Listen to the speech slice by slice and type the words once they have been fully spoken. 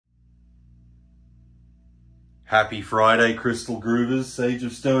Happy Friday, Crystal Groovers. Sage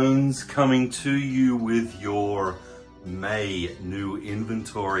of Stones coming to you with your May new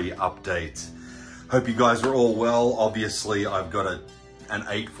inventory update. Hope you guys are all well. Obviously, I've got an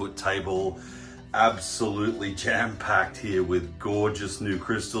 8-foot table absolutely jam-packed here with gorgeous new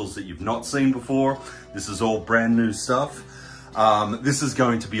crystals that you've not seen before. This is all brand new stuff. This is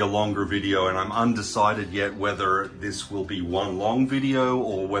going to be a longer video, and I'm undecided yet whether this will be one long video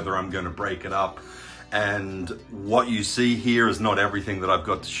or whether I'm going to break it up. And what you see here is not everything that I've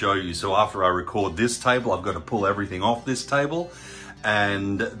got to show you. So after I record this table, I've got to pull everything off this table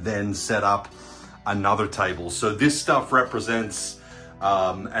and then set up another table. So this stuff represents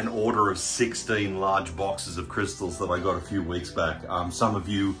an order of 16 large boxes of crystals that I got a few weeks back. Some of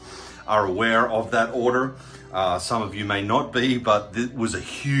you are aware of that order. Some of you may not be, but it was a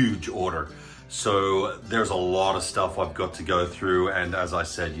huge order. So there's a lot of stuff I've got to go through. And as I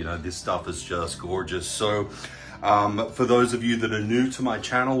said, you know, this stuff is just gorgeous. So for those of you that are new to my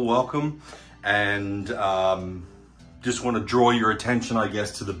channel, welcome. And just want to draw your attention, I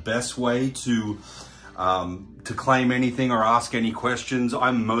guess, to the best way to claim anything or ask any questions.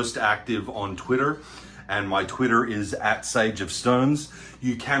 I'm most active on Twitter, and my Twitter is @SageOfStones.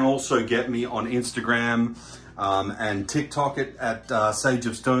 You can also get me on Instagram and TikTok at Sage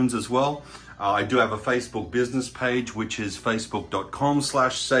of Stones as well. I do have a Facebook business page, which is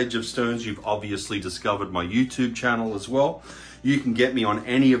facebook.com/sageofstones. You've obviously discovered my YouTube channel as well. You can get me on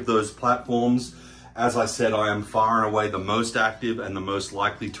any of those platforms. As I said, I am far and away the most active and the most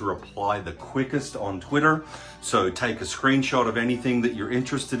likely to reply the quickest on Twitter. So take a screenshot of anything that you're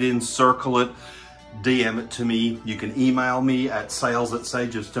interested in, circle it, DM it to me. You can email me at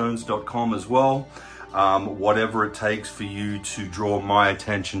sales@sageofstones.com as well. Whatever it takes for you to draw my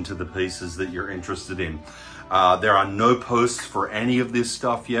attention to the pieces that you're interested in. There are no posts for any of this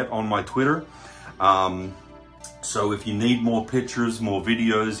stuff yet on my Twitter. So if you need more pictures, more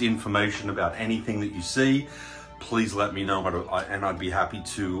videos, information about anything that you see, please let me know, and I'd be happy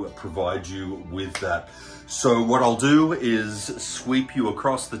to provide you with that. So what I'll do is sweep you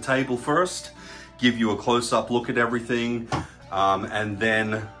across the table first, give you a close-up look at everything, and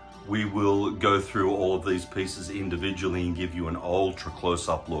then we will go through all of these pieces individually and give you an ultra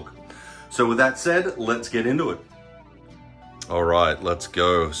close-up look. So with that said, let's get into it. All right, let's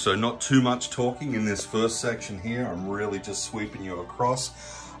go. So not too much talking in this first section here. I'm really just sweeping you across.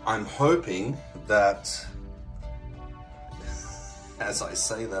 I'm hoping that, as I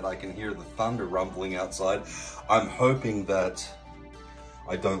say that, I can hear the thunder rumbling outside. I'm hoping that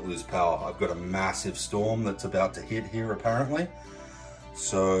I don't lose power. I've got a massive storm that's about to hit here apparently.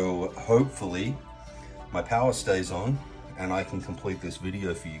 So hopefully my power stays on and I can complete this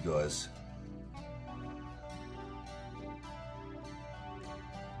video for you guys.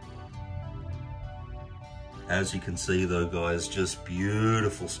 As you can see though, guys, just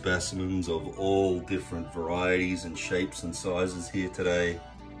beautiful specimens of all different varieties and shapes and sizes here today.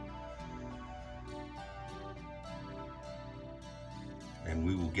 And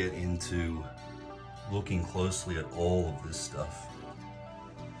we will get into looking closely at all of this stuff.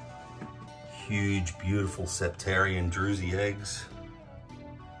 Huge, beautiful septarian druzy eggs.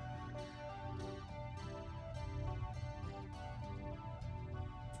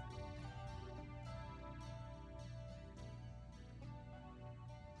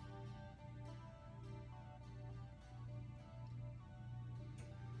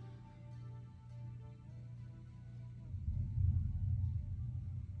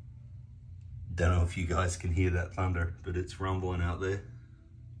 Don't know if you guys can hear that thunder, but it's rumbling out there.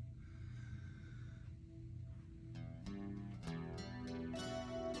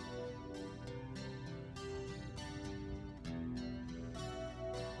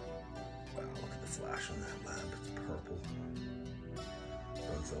 Flash on that lab, it's purple.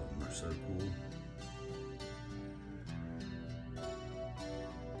 Both of them are so cool.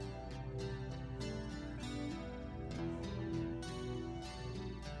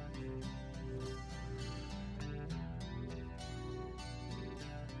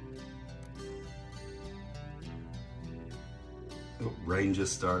 Oh, rain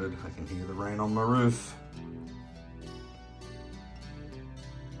just started. I can hear the rain on my roof.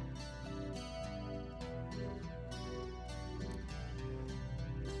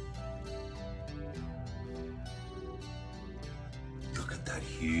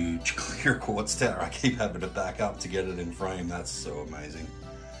 Huge clear quartz tower. I keep having to back up to get it in frame. That's so amazing.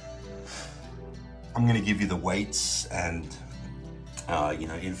 I'm going to give you the weights and you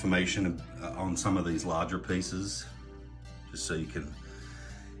know, information on some of these larger pieces, just so you can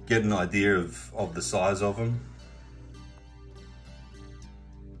get an idea of the size of them.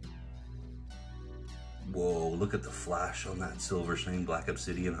 Whoa, look at the flash on that silver sheen black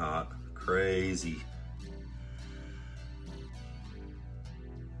obsidian heart. Crazy.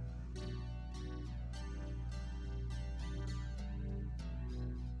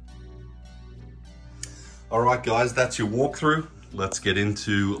 All right, guys, that's your walkthrough. Let's get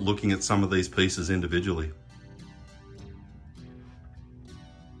into looking at some of these pieces individually.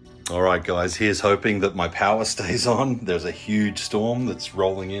 All right, guys, here's hoping that my power stays on. There's a huge storm that's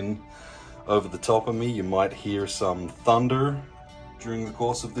rolling in over the top of me. You might hear some thunder during the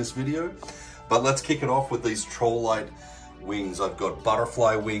course of this video, but let's kick it off with these Trollite wings. I've got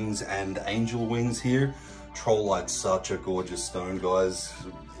butterfly wings and angel wings here. Trollite's such a gorgeous stone, guys.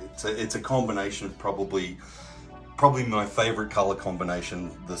 It's a combination of probably my favorite color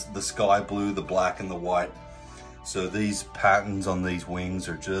combination, the sky blue, the black, and the white. So these patterns on these wings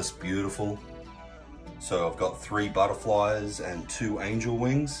are just beautiful. So I've got 3 butterflies and 2 angel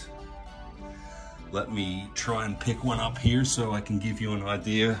wings. Let me try and pick one up here so I can give you an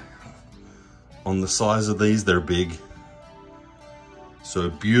idea on the size of these. They're big. So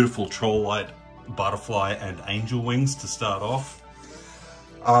beautiful Trollite butterfly and angel wings to start off.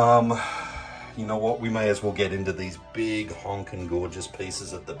 You know what, we may as well get into these big honkin' gorgeous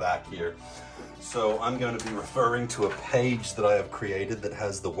pieces at the back here. So I'm going to be referring to a page that I have created that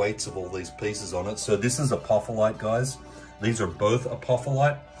has the weights of all these pieces on it. So this is apophyllite, guys. These are both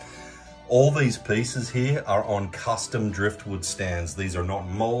apophyllite. All these pieces here are on custom driftwood stands. These are not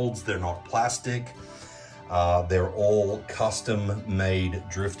molds, they're not plastic. They're all custom made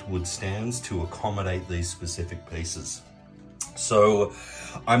driftwood stands to accommodate these specific pieces. So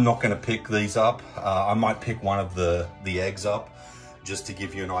I'm not going to pick these up. I might pick one of the eggs up just to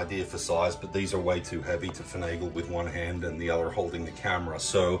give you an idea for size, but these are way too heavy to finagle with one hand and the other holding the camera.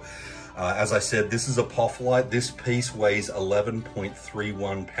 So as I said, this is apophyllite. This piece weighs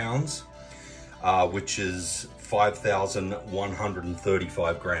 11.31 pounds, which is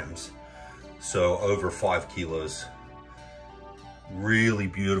 5,135 grams. So over 5 kilos. Really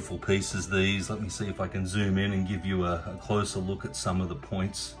beautiful pieces, these. Let me see if I can zoom in and give you a closer look at some of the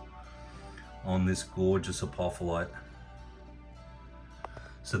points on this gorgeous apophyllite.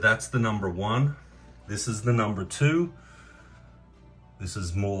 So that's the number 1. This is the number 2. This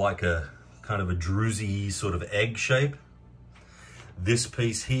is more like a kind of a druzy sort of egg shape. This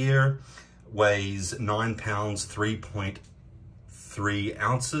piece here weighs 9 pounds, 3.3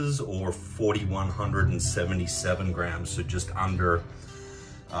 ounces, or 4,177 grams. So just under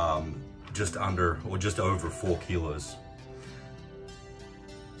or just over 4 kilos.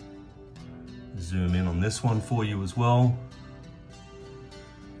 Zoom in on this one for you as well.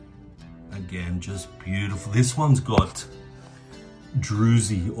 Again, just beautiful. This one's got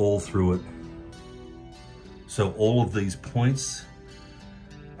druzy all through it. So all of these points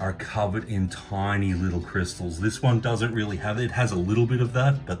are covered in tiny little crystals. This one doesn't really have it. It has a little bit of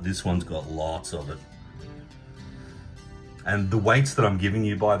that, but this one's got lots of it. And the weights that I'm giving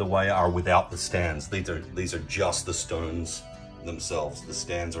you, by the way, are without the stands. These are just the stones themselves. The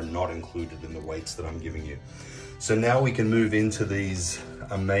stands are not included in the weights that I'm giving you. So now we can move into these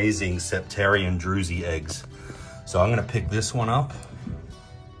amazing septarian druzy eggs. So I'm gonna pick this one up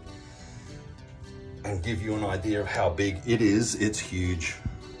and give you an idea of how big it is. It's huge.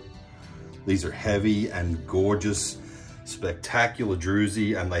 These are heavy and gorgeous, spectacular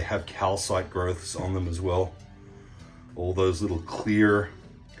druzy, and they have calcite growths on them as well. All those little clear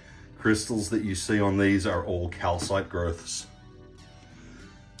crystals that you see on these are all calcite growths.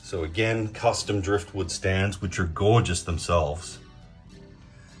 So again, custom driftwood stands, which are gorgeous themselves.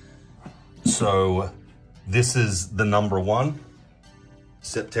 So this is the number 1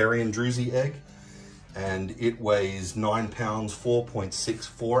 septarian druzy egg, and it weighs 9 pounds,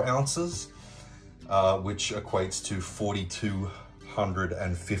 4.64 ounces, which equates to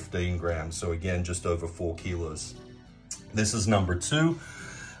 4,215 grams. So again, just over 4 kilos. This is number 2.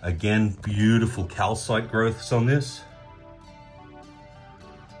 Again, beautiful calcite growths on this.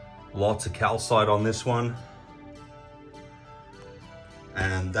 Lots of calcite on this one.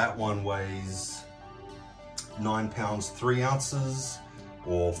 And that one weighs 9 pounds, 3 ounces,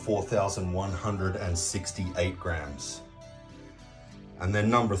 or 4,168 grams. And then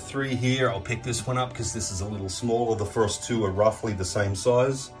number 3 here, I'll pick this one up because this is a little smaller. The first 2 are roughly the same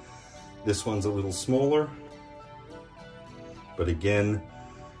size. This one's a little smaller. But again,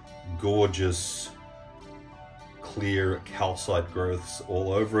 gorgeous, clear calcite growths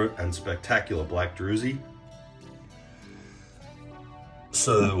all over it and spectacular black druzy.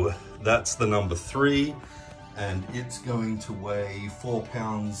 So that's the number 3, and it's going to weigh 4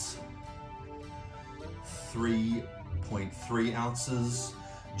 pounds, 3.3 ounces,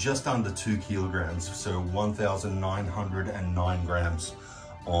 just under 2 kilograms, so 1,909 grams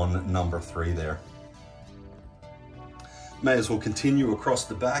on number 3 there. May as well continue across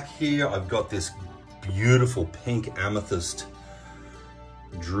the back here. I've got this beautiful pink amethyst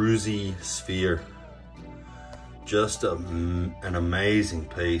druzy sphere. Just an amazing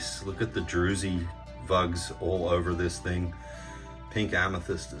piece. Look at the druzy vugs all over this thing. Pink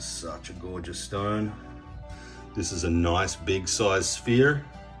amethyst is such a gorgeous stone. This is a nice big size sphere.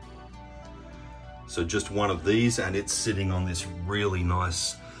 So just one of these, and it's sitting on this really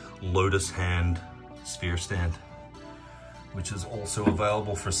nice lotus hand sphere stand, which is also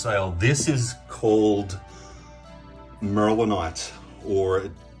available for sale. This is called merlinite, or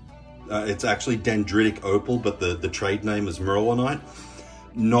it's actually dendritic opal, but the trade name is merlinite.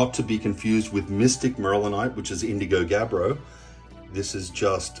 Not to be confused with mystic merlinite, which is indigo gabbro. This is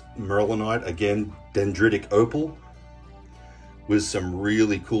just merlinite, again, dendritic opal, with some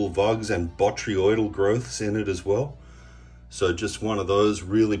really cool vugs and botryoidal growths in it as well. So just one of those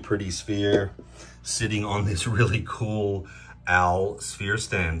really pretty sphere sitting on this really cool owl sphere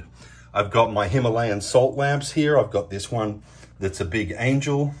stand. I've got my Himalayan salt lamps here. I've got this one that's a big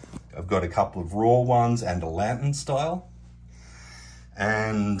angel. I've got a couple of raw ones and a lantern style.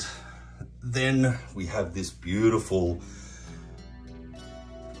 And then we have this beautiful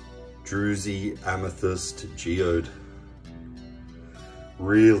druzy amethyst geode.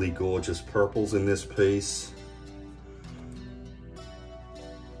 Really gorgeous purples in this piece.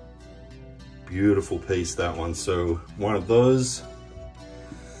 Beautiful piece, that one. So one of those.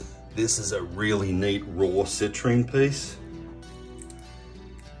 This is a really neat raw citrine piece.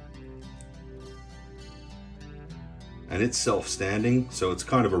 And it's self-standing, so it's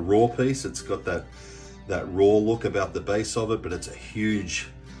kind of a raw piece. It's got that raw look about the base of it, but it's a huge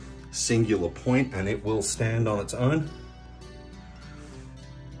singular point, and it will stand on its own.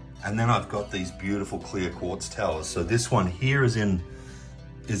 And then I've got these beautiful clear quartz towers. So this one here is in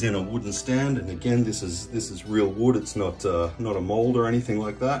a wooden stand, and again, this is real wood. It's not a mold or anything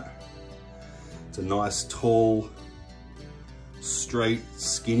like that. It's a nice, tall, straight,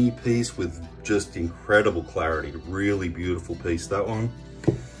 skinny piece with just incredible clarity. Really beautiful piece, that one.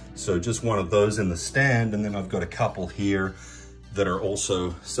 So just one of those in the stand, and then I've got a couple here that are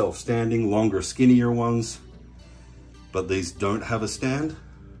also self-standing, longer, skinnier ones, but these don't have a stand.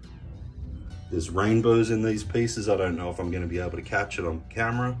 There's rainbows in these pieces. I don't know if I'm going to be able to catch it on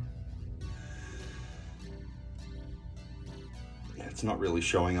camera. It's not really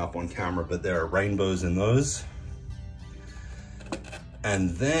showing up on camera, but there are rainbows in those. And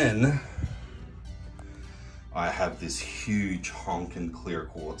then I have this huge honkin' clear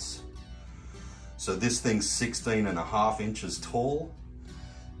quartz. So this thing's 16.5 inches tall,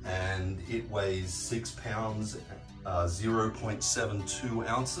 and it weighs 6 pounds, 0.72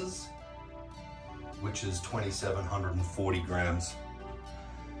 ounces, which is 2,740 grams.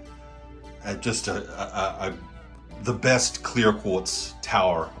 Just the best clear quartz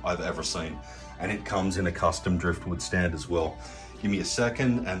tower I've ever seen. And it comes in a custom driftwood stand as well. Give me a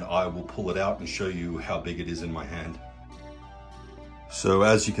second and I will pull it out and show you how big it is in my hand. So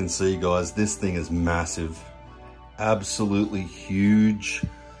as you can see, guys, this thing is massive. Absolutely huge,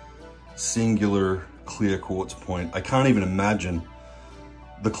 singular clear quartz point. I can't even imagine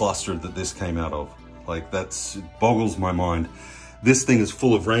the cluster that this came out of. Like, it boggles my mind. This thing is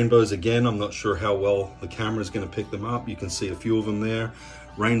full of rainbows again. I'm not sure how well the camera is going to pick them up. You can see a few of them there.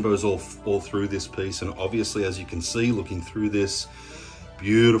 Rainbows all through this piece, and obviously, as you can see, looking through this,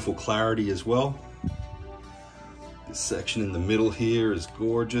 beautiful clarity as well. This section in the middle here is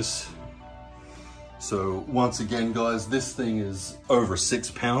gorgeous. So once again, guys, this thing is over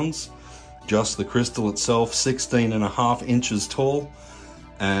 6 pounds. Just the crystal itself, 16.5 inches tall,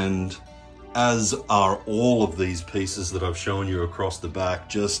 and as are all of these pieces that I've shown you across the back.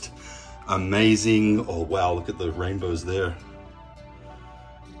 Just amazing. Oh wow, look at the rainbows there.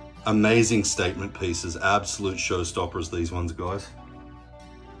 Amazing statement pieces, absolute showstoppers, these ones, guys.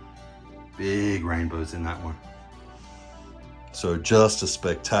 Big rainbows in that one. So just a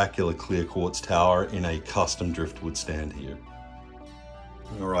spectacular clear quartz tower in a custom driftwood stand here.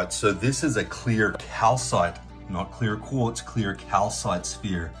 All right, so this is a clear calcite, not clear quartz, clear calcite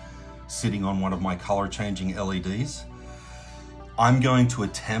sphere sitting on one of my color changing LEDs. I'm going to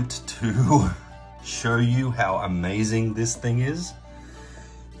attempt to show you how amazing this thing is,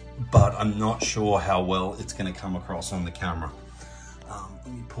 but I'm not sure how well it's going to come across on the camera. Let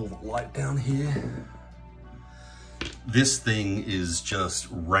me pull the light down here. This thing is just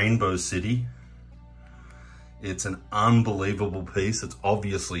Rainbow City. It's an unbelievable piece. It's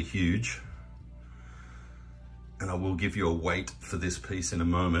obviously huge. and I will give you a weight for this piece in a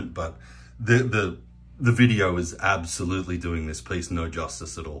moment, but the video is absolutely doing this piece no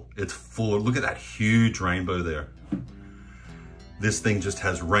justice at all. It's full, look at that huge rainbow there. This thing just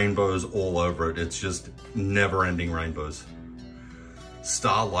has rainbows all over it. It's just never-ending rainbows.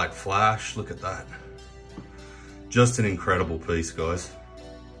 Starlight flash, look at that. Just an incredible piece, guys.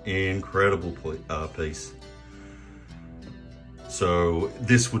 Incredible piece. So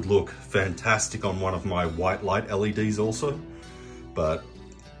this would look fantastic on one of my white light LEDs also, but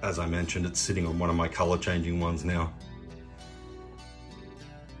as I mentioned, it's sitting on one of my color changing ones now.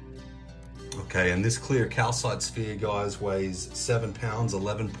 Okay, and this clear calcite sphere, guys, weighs 7 pounds,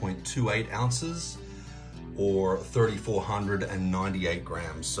 11.28 ounces, or 3,498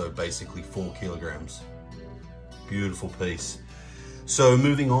 grams, so basically 4 kilograms. Beautiful piece. So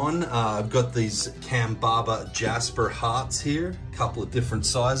moving on, I've got these Kambaba Jasper hearts here, a couple of different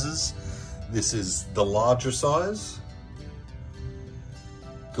sizes. This is the larger size.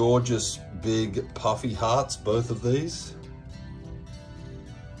 Gorgeous, big, puffy hearts, both of these.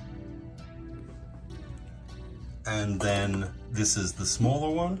 And then this is the smaller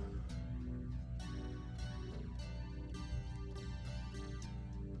one.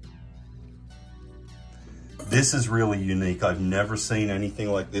 This is really unique. I've never seen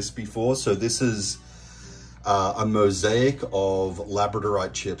anything like this before. So this is a mosaic of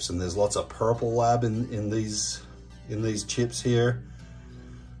labradorite chips, and there's lots of purple lab in these chips here.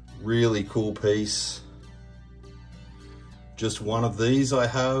 Really cool piece. Just one of these I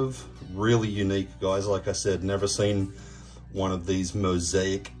have. Really unique, guys. Like I said, never seen one of these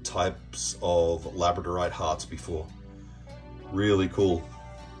mosaic types of labradorite hearts before. Really cool.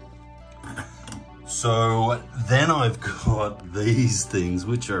 So then I've got these things,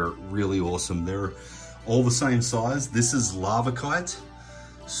 which are really awesome. They're all the same size. This is lavakite,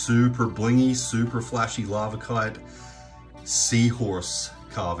 super blingy, super flashy lavakite seahorse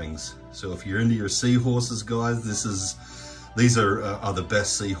carvings. So if you're into your seahorses, guys, these are the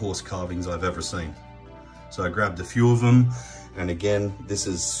best seahorse carvings I've ever seen. So I grabbed a few of them, and again, this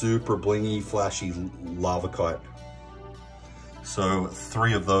is super blingy, flashy lavakite. So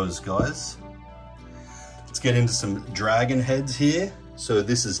 3 of those, guys. Let's get into some dragon heads here. So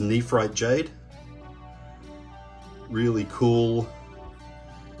this is nephrite jade. Really cool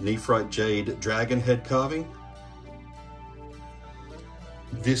nephrite jade dragon head carving.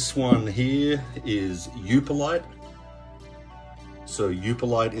 This one here is eupalite. So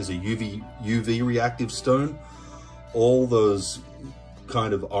eupalite is a UV reactive stone. All those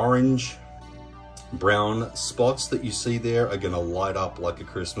kind of orange, brown spots that you see there are gonna light up like a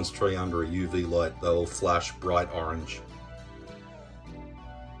Christmas tree under a UV light. They'll flash bright orange.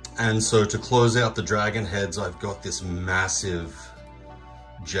 And so to close out the dragon heads, I've got this massive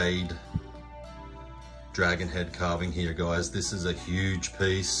jade dragon head carving here, guys. This is a huge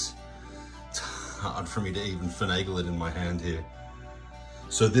piece. It's hard for me to even finagle it in my hand here.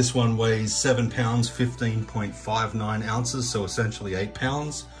 So this one weighs 7 pounds, 15.59 ounces, so essentially 8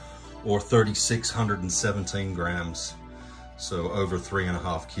 pounds, or 3,617 grams. So over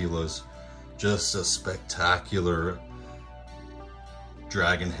 3.5 kilos. Just a spectacular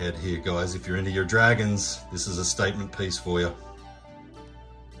dragon head here, guys. If you're into your dragons, this is a statement piece for you.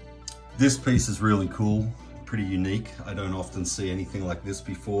 This piece is really cool, pretty unique. I don't often see anything like this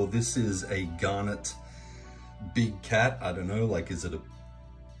before. This is a garnet big cat. I don't know, like, is it a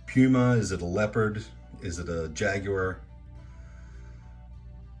puma? Is it a leopard? Is it a jaguar?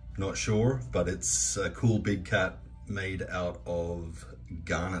 Not sure, but it's a cool big cat made out of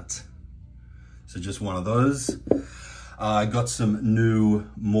garnet. So just one of those. I got some new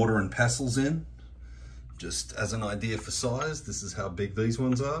mortar and pestles in, just as an idea for size. This is how big these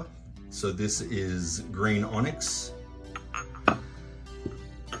ones are. So this is green onyx.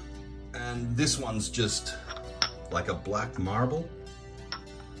 And this one's just like a black marble.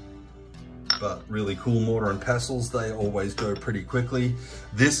 But really cool mortar and pestles. They always go pretty quickly.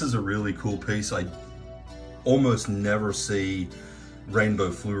 This is a really cool piece. I almost never see rainbow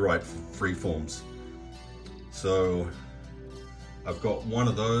fluorite freeforms. So I've got one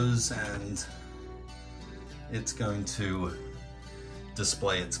of those, and it's going to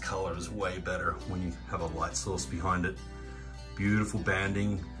display its colors way better when you have a light source behind it. Beautiful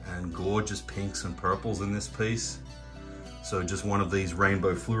banding and gorgeous pinks and purples in this piece. So just one of these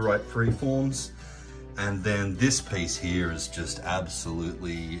rainbow fluorite freeforms. And then this piece here is just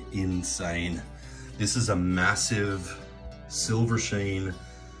absolutely insane. This is a massive silver sheen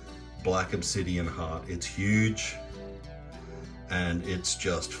black obsidian heart. It's huge, and it's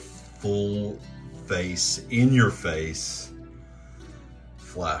just full face, in your face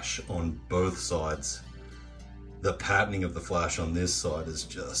flash on both sides. The patterning of the flash on this side is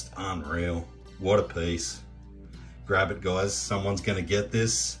just unreal. What a piece. Grab it, guys. Someone's gonna get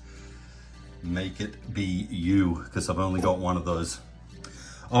this. Make it be you, because I've only got one of those.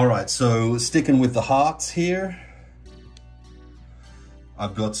 All right, so sticking with the hearts here,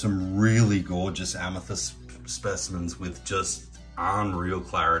 I've got some really gorgeous amethyst specimens with just unreal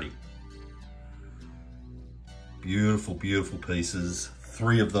clarity. Beautiful, beautiful pieces.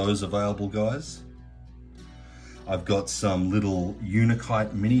 3 of those available, guys. I've got some little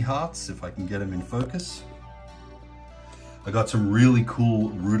Unikite mini hearts, if I can get them in focus. I got some really cool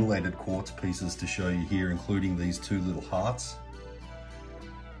rutilated quartz pieces to show you here, including these 2 little hearts.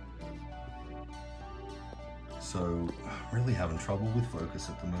 So, I'm really having trouble with focus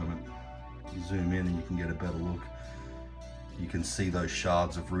at the moment. You zoom in and you can get a better look. You can see those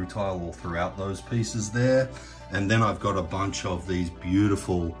shards of rutile all throughout those pieces there. And then I've got a bunch of these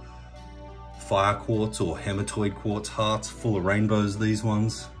beautiful fire quartz or hematoid quartz hearts, full of rainbows, these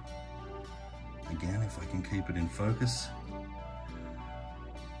ones. Again, if I can keep it in focus.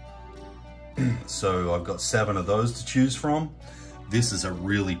 So I've got 7 of those to choose from. This is a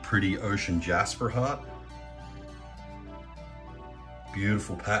really pretty ocean jasper heart.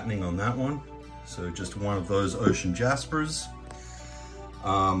 Beautiful patterning on that one. So just one of those ocean jaspers.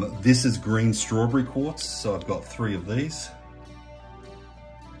 This is green strawberry quartz, so I've got 3 of these.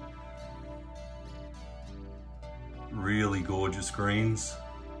 Really gorgeous greens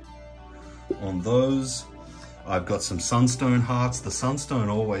on those. I've got some sunstone hearts. The sunstone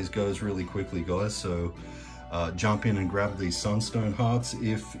always goes really quickly, guys, so jump in and grab these sunstone hearts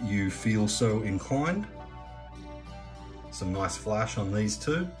if you feel so inclined. Some nice flash on these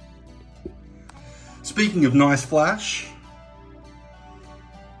too. Speaking of nice flash,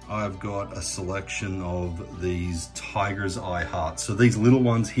 I've got a selection of these tiger's eye hearts. So these little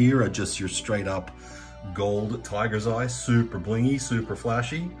ones here are just your straight up gold tiger's eye, super blingy, super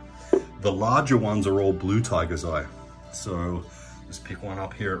flashy. The larger ones are all blue tiger's eye. So just pick one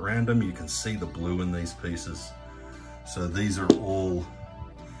up here at random. You can see the blue in these pieces. So these are all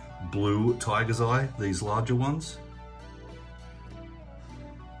blue tiger's eye, these larger ones.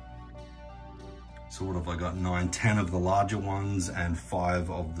 So what have I got? 9, 10 of the larger ones and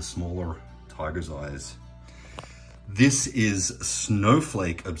 5 of the smaller tiger's eyes. This is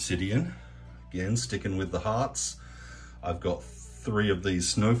snowflake obsidian. Again, sticking with the hearts. I've got 3 of these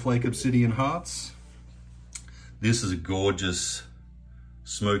snowflake obsidian hearts. This is a gorgeous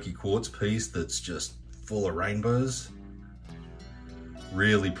smoky quartz piece that's just full of rainbows.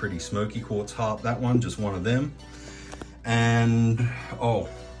 Really pretty smoky quartz heart, that one, just one of them. And, oh,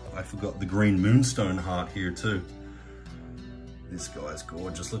 I forgot the green moonstone heart here too. This guy's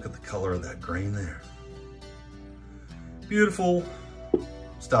gorgeous. Look at the color of that green there. Beautiful.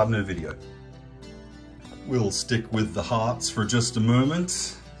 Start a new video. We'll stick with the hearts for just a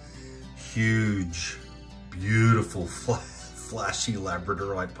moment. Huge, beautiful, flashy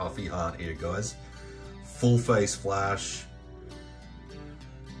labradorite puffy heart here, guys. Full face flash.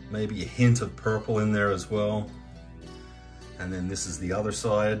 Maybe a hint of purple in there as well. And then this is the other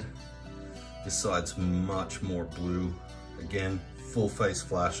side. This side's much more blue. Again, full face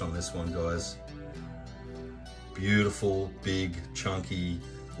flash on this one, guys. Beautiful, big, chunky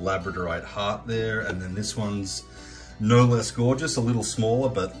labradorite heart there. And then this one's no less gorgeous, a little smaller,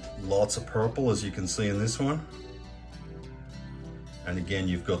 but lots of purple, as you can see in this one. And again,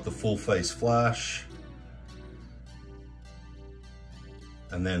 you've got the full face flash.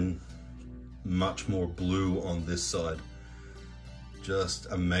 And then much more blue on this side. Just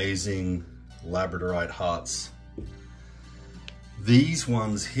amazing labradorite hearts. These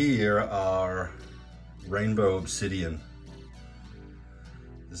ones here are rainbow obsidian.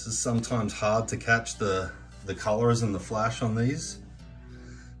 This is sometimes hard to catch the colors and the flash on these.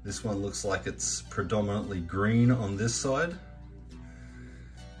 This one looks like it's predominantly green on this side.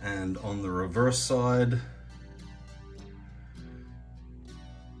 And on the reverse side,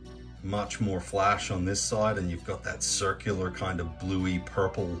 much more flash on this side, and you've got that circular kind of bluey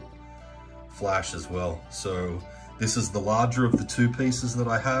purple flash as well. So this is the larger of the 2 pieces that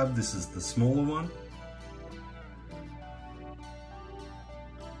I have. This is the smaller one.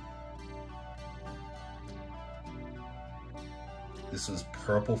 This is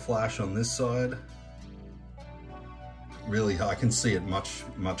purple flash on this side. Really, I can see it much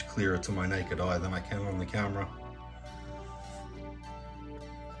clearer to my naked eye than I can on the camera.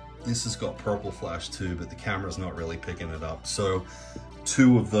 This has got purple flash too, but the camera's not really picking it up. So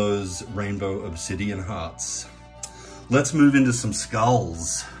 2 of those rainbow obsidian hearts. Let's move into some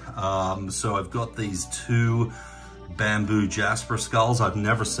skulls. So I've got these 2 bamboo jasper skulls. I've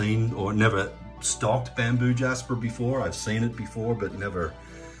never seen or never stocked bamboo jasper before. I've seen it before, but never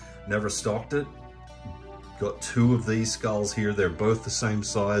stocked it. Got two of these skulls here. They're both the same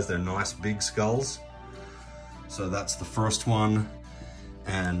size. They're nice big skulls. So that's the first one,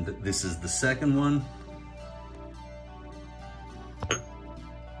 and this is the second one.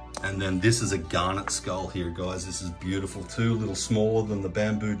 And then this is a garnet skull here, guys. This is beautiful too, a little smaller than the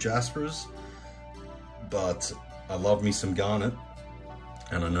bamboo jaspers, but I love me some garnet,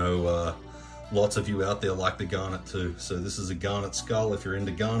 and I know lots of you out there like the garnet too. So this is a garnet skull. If you're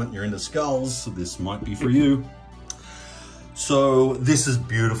into garnet and you're into skulls, this might be for you. So this is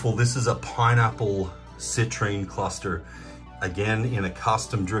beautiful. This is a pineapple citrine cluster, again in a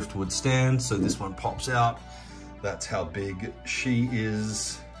custom driftwood stand. So this one pops out. That's how big she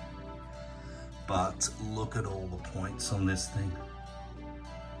is. But look at all the points on this thing.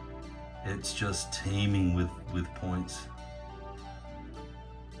 It's just teeming with points.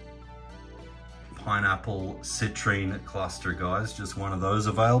 Pineapple citrine cluster, guys, just one of those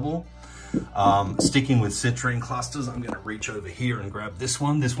available. Sticking with citrine clusters, I'm going to reach over here and grab this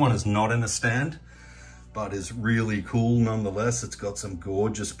one. This one is not in a stand, but is really cool nonetheless. It's got some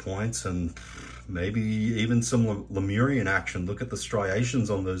gorgeous points and maybe even some Lemurian action. Look at the striations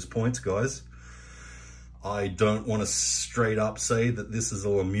on those points, guys. I don't want to straight up say that this is a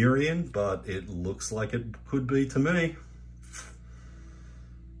Lemurian, but it looks like it could be to me.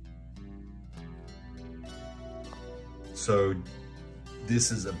 So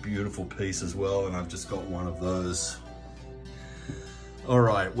this is a beautiful piece as well, and I've just got one of those. All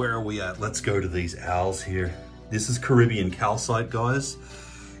right, where are we at? Let's go to these owls here. This is Caribbean calcite, guys.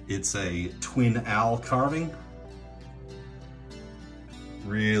 It's a twin owl carving.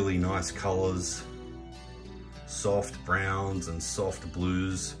 Really nice colors. Soft browns and soft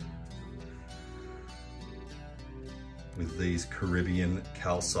blues with these Caribbean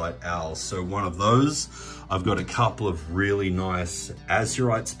calcite owls. So one of those. I've got a couple of really nice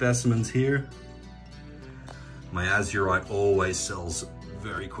azurite specimens here. My azurite always sells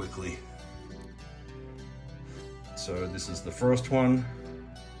very quickly. So this is the first one.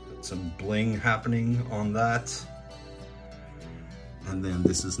 Got some bling happening on that. And then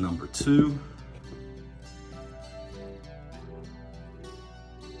this is number 2.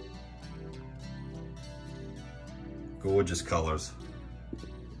 Gorgeous colors.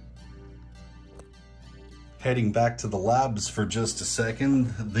 Heading back to the labs for just a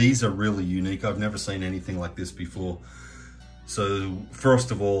second. These are really unique. I've never seen anything like this before. So first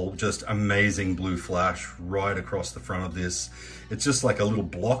of all, just amazing blue flash right across the front of this. It's just like a little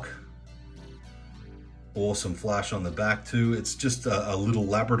block. Awesome flash on the back too. It's just a little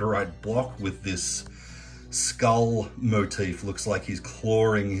labradorite block with this skull motif. Looks like he's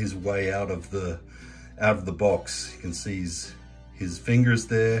clawing his way out of the box. You can see his fingers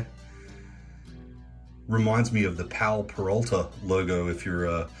there. Reminds me of the Pal Peralta logo. If you're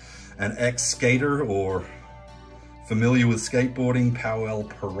an ex-skater or familiar with skateboarding, Pal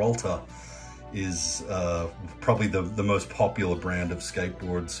Peralta is probably the most popular brand of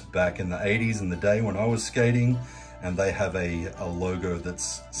skateboards back in the 80s, in the day when I was skating, and they have a logo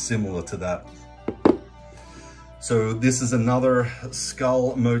that's similar to that. So this is another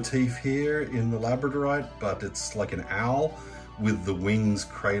skull motif here in the labradorite, but it's like an owl with the wings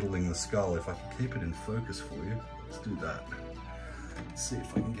cradling the skull. If I can keep it in focus for you, let's do that. Let's see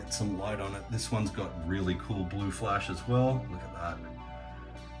if I can get some light on it. This one's got really cool blue flash as well. Look at that.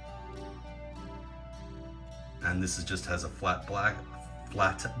 And this just has a flat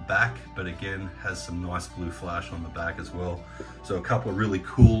back, but again, has some nice blue flash on the back as well. So a couple of really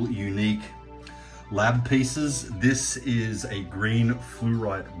cool, unique lab pieces. This is a green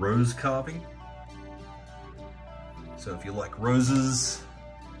fluorite rose carving. So if you like roses,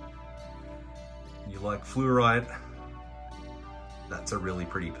 you like fluorite, that's a really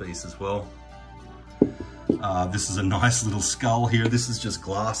pretty piece as well. This is a nice little skull here. This is just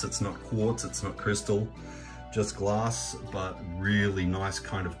glass. It's not quartz, it's not crystal, just glass, but really nice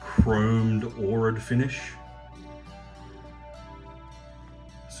kind of chromed aurid finish.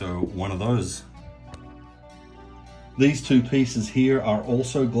 So one of those. These two pieces here are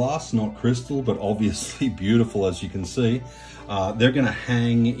also glass, not crystal, but obviously beautiful, as you can see. They're going to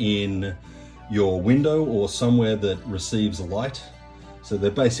hang in your window or somewhere that receives light. So they're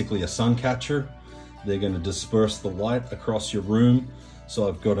basically a sun catcher. They're going to disperse the light across your room. So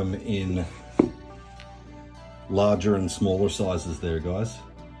I've got them in larger and smaller sizes there, guys.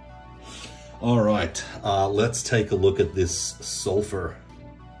 All right, let's take a look at this sulfur.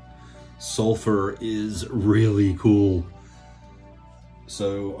 Sulfur is really cool.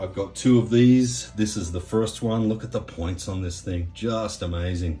 So I've got two of these. This is the first one. Look at the points on this thing, just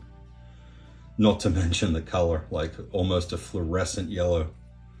amazing. Not to mention the color, like almost a fluorescent yellow.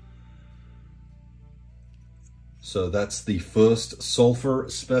 So that's the first sulfur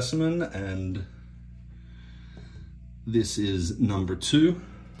specimen, and this is number 2.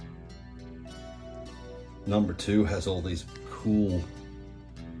 Number 2 has all these cool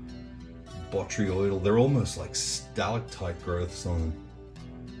botryoidal, they're almost like stalactite growths on them.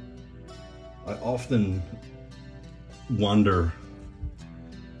 I often wonder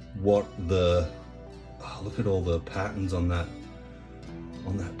what the, look at all the patterns on that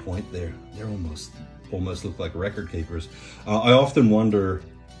point there. They're almost look like record keepers. I often wonder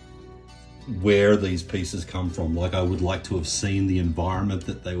where these pieces come from. Like, I would like to have seen the environment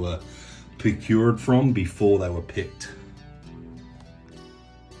that they were procured from before they were picked.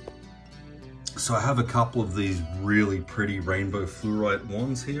 So I have a couple of these really pretty rainbow fluorite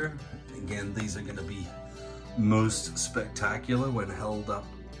ones here. Again, these are going to be most spectacular when held up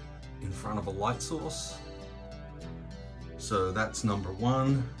in front of a light source. So that's number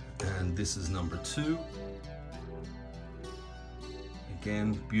 1, and this is number 2.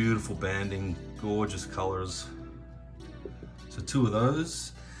 Again, beautiful banding, gorgeous colors. So 2 of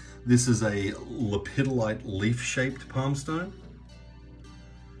those. This is a lepidolite leaf-shaped palmstone.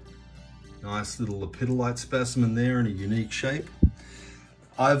 Nice little lepidolite specimen there in a unique shape.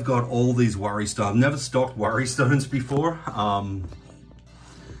 I've got all these worry stones. I've never stocked worry stones before.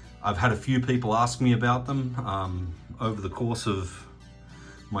 I've had a few people ask me about them over the course of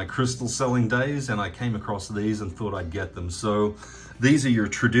my crystal selling days, and I came across these and thought I'd get them. So these are your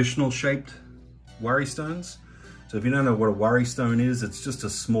traditional shaped worry stones. So if you don't know what a worry stone is, it's just a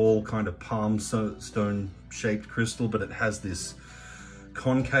small kind of palm stone shaped crystal, but it has this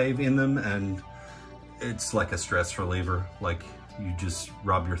concave in them, and it's like a stress reliever. Like, you just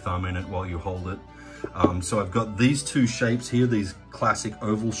rub your thumb in it while you hold it. So I've got these 2 shapes here, these classic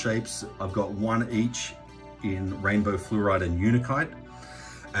oval shapes. I've got 1 each in rainbow fluorite and unikite.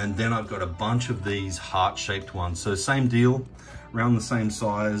 And then I've got a bunch of these heart-shaped ones. So same deal, around the same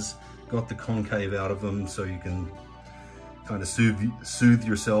size, got the concave out of them so you can kind of soothe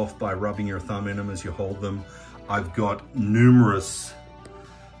yourself by rubbing your thumb in them as you hold them. I've got numerous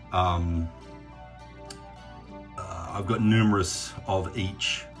of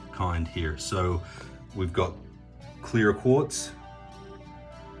each kind here. So we've got clear quartz,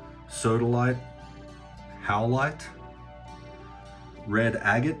 sodalite, howlite, red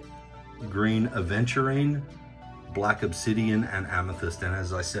agate, green aventurine, black obsidian, and amethyst. And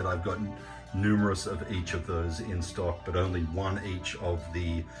as I said, I've got numerous of each of those in stock, but only 1 each of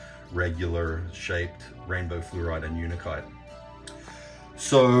the regular shaped rainbow fluorite and unikite.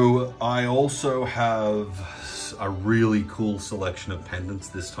 So I also have a really cool selection of pendants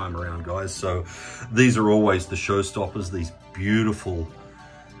this time around, guys. So these are always the showstoppers, these beautiful,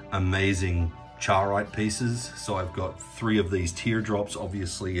 amazing charoite pieces. So I've got 3 of these teardrops,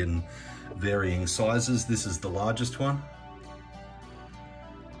 obviously in varying sizes. This is the largest one,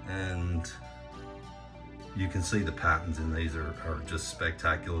 and you can see the patterns in these are just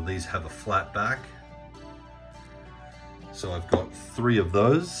spectacular. These have a flat back. So I've got 3 of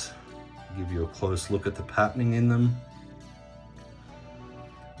those. I'll give you a close look at the patterning in them.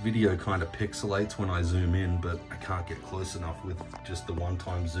 Video kind of pixelates when I zoom in, but I can't get close enough with just the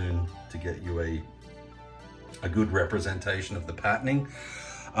one-time zoom to get you a good representation of the patterning.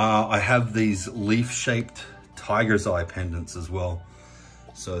 I have these leaf-shaped tiger's eye pendants as well.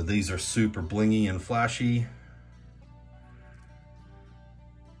 So these are super blingy and flashy.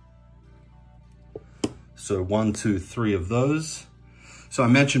 So 1, 2, 3 of those. So I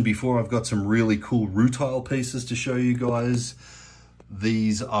mentioned before, I've got some really cool rutile pieces to show you guys.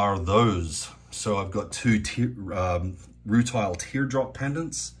 These are those. So I've got 2 rutile teardrop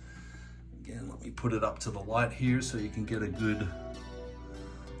pendants. Again, let me put it up to the light here so you can get a good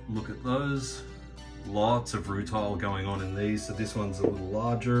look at those. Lots of rutile going on in these. So this one's a little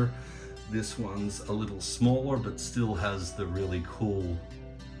larger. This one's a little smaller, but still has the really cool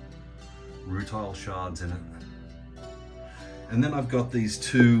rutile shards in it. And then I've got these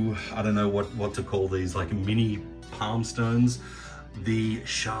 2, I don't know what to call these, like mini palm stones. The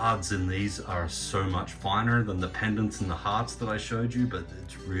shards in these are so much finer than the pendants and the hearts that I showed you, but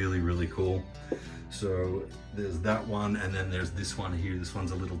it's really, really cool. So there's that one, and then there's this one here. This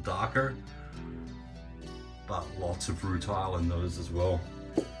one's a little darker, but lots of rutile in those as well.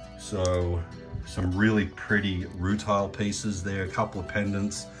 So some really pretty rutile pieces there, a couple of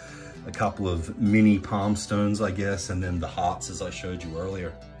pendants, a couple of mini palm stones, I guess, and then the hearts as I showed you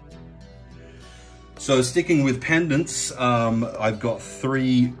earlier. So sticking with pendants, I've got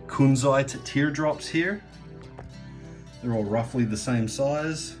 3 kunzite teardrops here. They're all roughly the same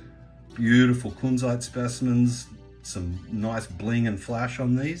size. Beautiful kunzite specimens, some nice bling and flash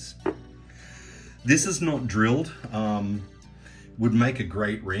on these. This is not drilled, would make a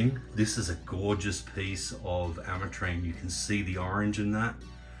great ring. This is a gorgeous piece of ametrine. You can see the orange in that.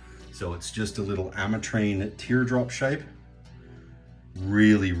 So it's just a little ametrine teardrop shape.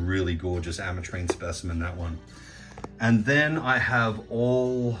 Really, really gorgeous ametrine specimen, that one. And then I have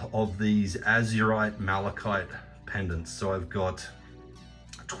all of these azurite malachite pendants. So I've got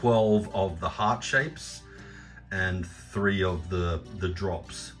 12 of the heart shapes and 3 of the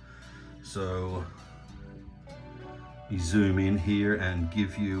drops. So you zoom in here and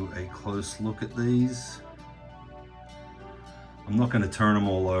give you a close look at these. I'm not going to turn them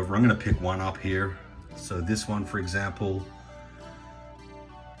all over. I'm going to pick one up here. So this one, for example,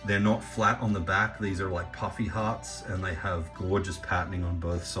 they're not flat on the back. These are like puffy hearts, and they have gorgeous patterning on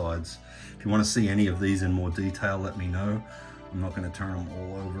both sides. If you want to see any of these in more detail, let me know. I'm not going to turn them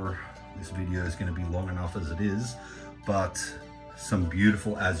all over. This video is going to be long enough as it is, but some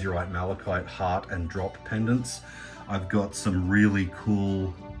beautiful azurite malachite heart and drop pendants. I've got some really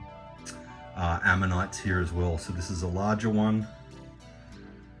cool ammonites here as well. So this is a larger one.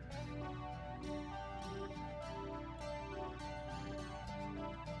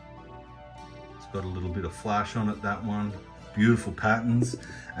 It's got a little bit of flash on it, that one. Beautiful patterns.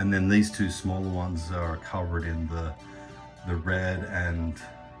 And then these 2 smaller ones are covered in the red and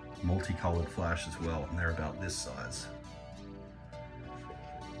multicolored flash as well, and they're about this size.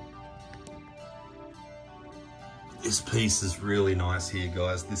 This piece is really nice here,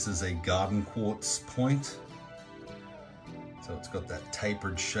 guys. This is a garden quartz point. So it's got that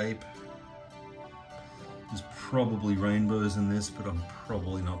tapered shape. There's probably rainbows in this, but I'm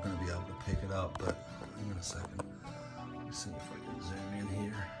probably not going to be able to pick it up. But hang on a second. Let's see if I can zoom in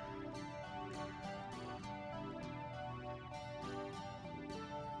here.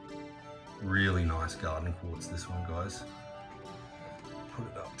 Really nice garden quartz, this one, guys. Put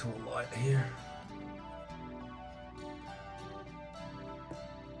it up to a light here.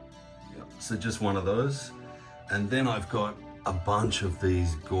 Yep, so just one of those. And then I've got a bunch of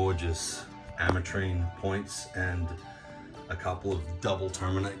these gorgeous ametrine points and a couple of double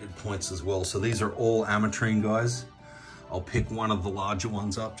terminated points as well. So these are all ametrine, guys. I'll pick one of the larger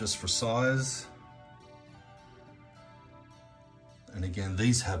ones up just for size. And again,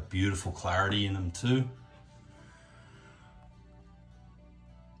 these have beautiful clarity in them too.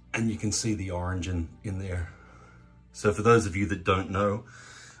 And you can see the orange in there. So for those of you that don't know,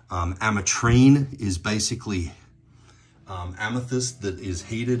 ametrine is basically amethyst that is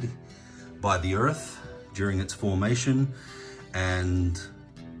heated by the earth during its formation, and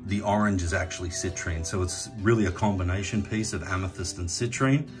the orange is actually citrine. So it's really a combination piece of amethyst and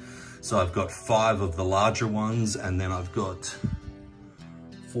citrine. So I've got 5 of the larger ones, and then I've got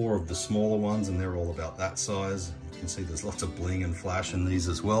 4 of the smaller ones, and they're all about that size. You can see there's lots of bling and flash in these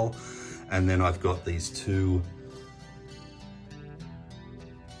as well. And then I've got these 2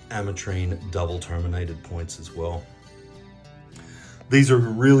 ametrine double terminated points as well. These are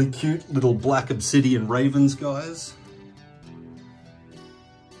really cute little black obsidian ravens, guys.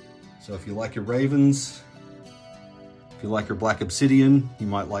 So if you like your ravens, if you like your black obsidian, you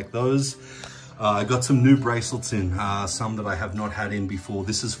might like those. I got some new bracelets in, some that I have not had in before.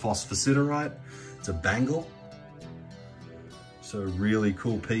 This is phosphosiderite. It's a bangle. So really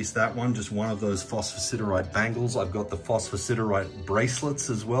cool piece, that one. Just one of those phosphosiderite bangles. I've got the phosphosiderite bracelets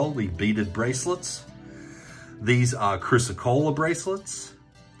as well, the beaded bracelets. These are chrysocolla bracelets.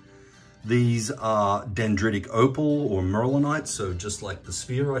 These are dendritic opal or merlinite, so just like the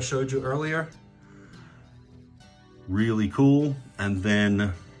sphere I showed you earlier. Really cool. And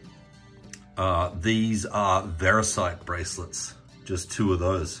then these are veracite bracelets, just 2 of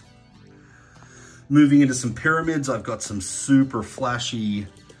those. Moving into some pyramids, I've got some super flashy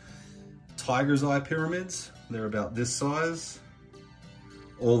tiger's eye pyramids. They're about this size.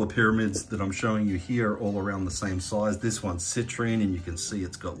 All the pyramids that I'm showing you here are all around the same size. This one's citrine, and you can see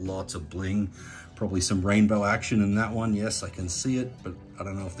it's got lots of bling. Probably some rainbow action in that one. Yes, I can see it, but I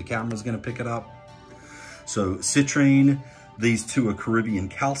don't know if the camera's gonna pick it up. So citrine, these 2 are Caribbean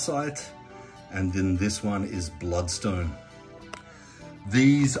calcite, and then this one is bloodstone.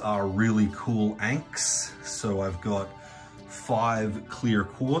 These are really cool ankhs. So I've got 5 clear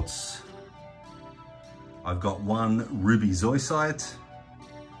quartz. I've got 1 ruby zoisite.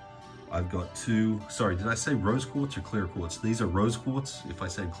 I've got 2, sorry, did I say rose quartz or clear quartz? These are rose quartz. If I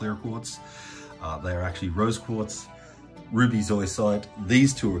said clear quartz, they are actually rose quartz, ruby zoisite.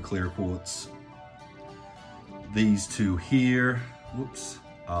 These 2 are clear quartz. These 2 here, whoops,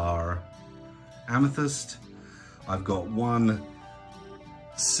 are amethyst. I've got 1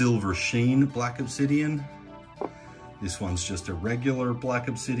 silver sheen black obsidian. This one's just a regular black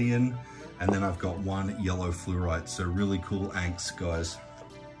obsidian. And then I've got one yellow fluorite. So really cool ankhs, guys.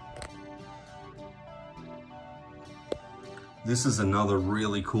 This is another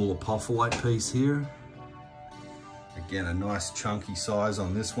really cool apophyllite piece here. Again, a nice chunky size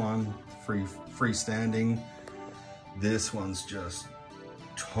on this one, freestanding. This one's just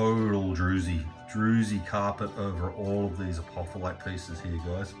total druzy carpet over all of these apophyllite pieces here,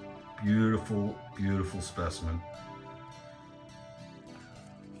 guys. Beautiful, beautiful specimen.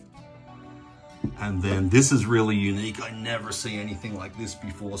 And then this is really unique. I never see anything like this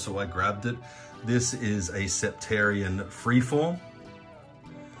before, so I grabbed it. This is a septarian freeform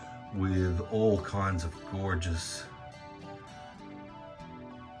with all kinds of gorgeous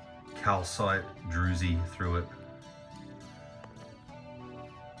calcite druzy through it.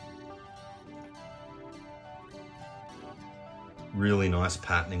 Really nice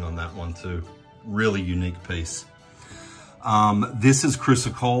patterning on that one too. Really unique piece. This is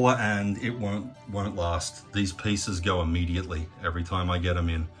chrysocolla and it won't last. These pieces go immediately every time I get them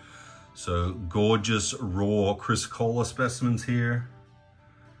in. So gorgeous raw chrysocolla specimens here.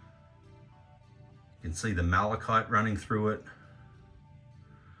 You can see the malachite running through it.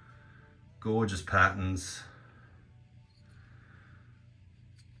 Gorgeous patterns.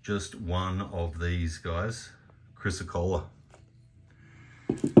 Just one of these guys, chrysocolla.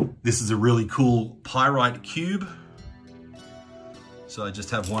 This is a really cool pyrite cube. So I just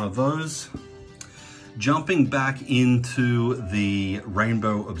have one of those. Jumping back into the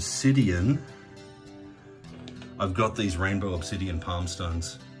rainbow obsidian, I've got these rainbow obsidian palm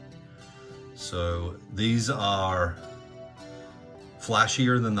stones. So these are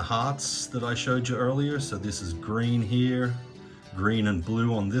flashier than the hearts that I showed you earlier. So this is green here, green and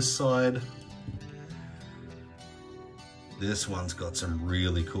blue on this side. This one's got some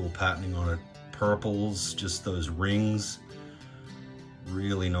really cool patterning on it. Purples, just those rings.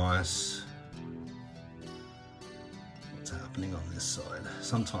 Really nice. What's happening on this side?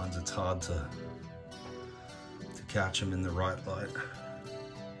 Sometimes it's hard to catch them in the right light.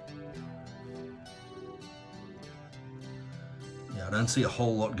 Yeah, I don't see a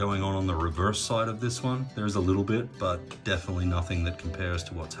whole lot going on the reverse side of this one. There's a little bit, but definitely nothing that compares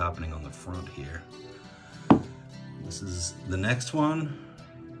to what's happening on the front here. This is the next one.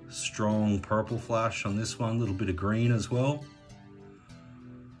 Strong purple flash on this one, a little bit of green as well.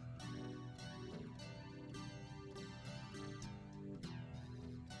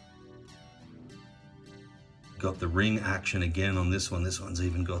 Got the ring action again on this one. This one's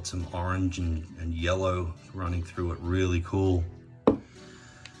even got some orange and yellow running through it. Really cool.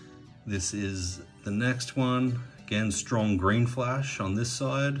 This is the next one. Again, strong green flash on this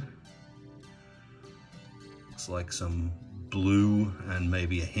side. Looks like some blue and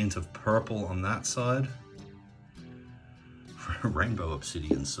maybe a hint of purple on that side. Rainbow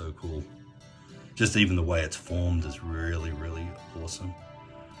obsidian, so cool. Just even the way it's formed is really, really awesome.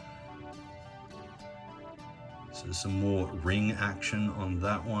 So some more ring action on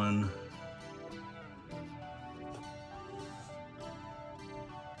that one.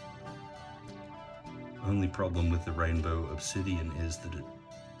 Only problem with the rainbow obsidian is that it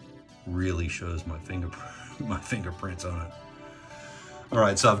really shows my fingerprints on it. All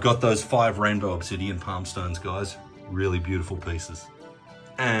right, so I've got those 5 rainbow obsidian palm stones, guys. Really beautiful pieces.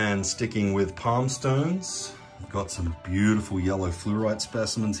 And sticking with palm stones, I've got some beautiful yellow fluorite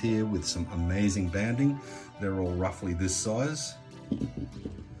specimens here with some amazing banding. They're all roughly this size.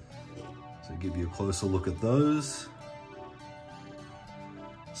 So give you a closer look at those.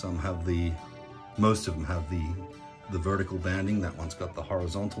 Most of them have the vertical banding. That one's got the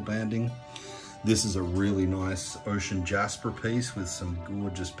horizontal banding. This is a really nice ocean jasper piece with some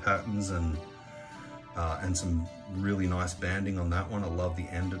gorgeous patterns and some really nice banding on that one. I love the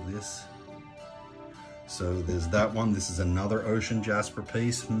end of this. So there's that one. This is another ocean jasper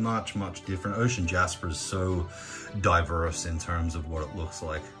piece, much, much different. Ocean jasper is so diverse in terms of what it looks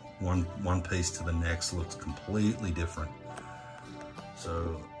like. One piece to the next looks completely different.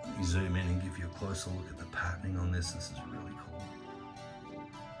 So you zoom in and give you a closer look at the patterning on this. This is really cool.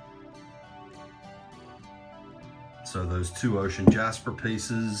 So those 2 ocean jasper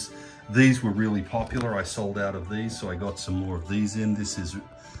pieces, these were really popular. I sold out of these, so I got some more of these in. This is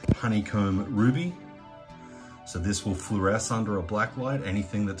honeycomb ruby. So this will fluoresce under a black light.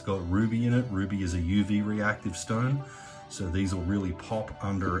 Anything that's got ruby in it, ruby is a UV reactive stone. So these will really pop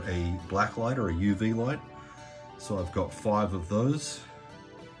under a black light or a UV light. So I've got 5 of those.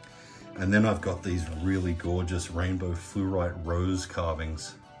 And then I've got these really gorgeous rainbow fluorite rose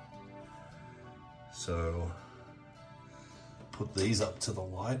carvings. So put these up to the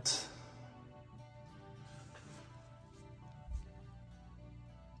light.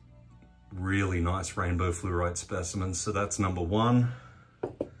 Really nice rainbow fluorite specimens. So that's number 1.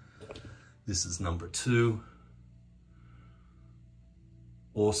 This is number 2.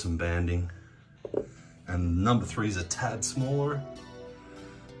 Awesome banding. And number 3 is a tad smaller,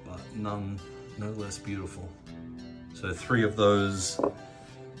 but no less beautiful. So 3 of those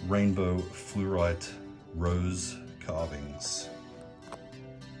rainbow fluorite rose carvings.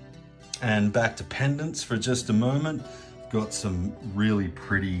 And back to pendants for just a moment. Got some really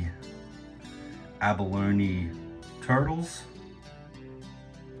pretty abalone turtles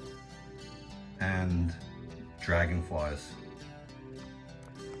and dragonflies.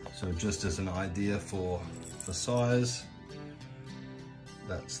 So just as an idea for the size,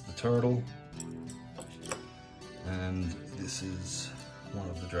 that's the turtle, and this is one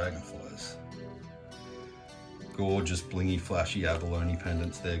of the dragonflies. Gorgeous, blingy, flashy abalone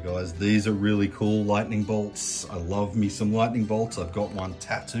pendants there, guys. These are really cool lightning bolts. I love me some lightning bolts. I've got one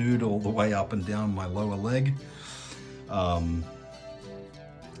tattooed all the way up and down my lower leg.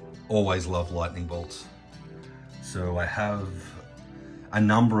 Always love lightning bolts. So I have a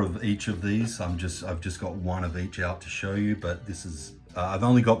number of each of these. I've just got one of each out to show you, but this is, I've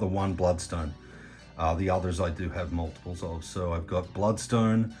only got the one bloodstone. The others I do have multiples of. So I've got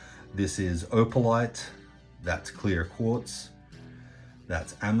bloodstone. This is opalite. That's clear quartz,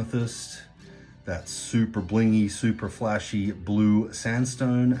 that's amethyst, that's super blingy, super flashy blue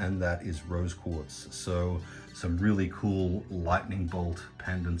sandstone, and that is rose quartz. So some really cool lightning bolt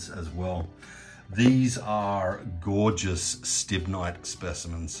pendants as well. These are gorgeous stibnite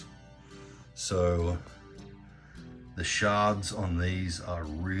specimens. So the shards on these are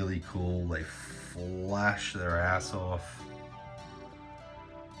really cool. They flash their ass off.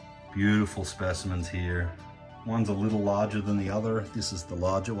 Beautiful specimens here. One's a little larger than the other. This is the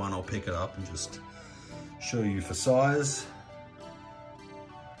larger one. I'll pick it up and just show you for size.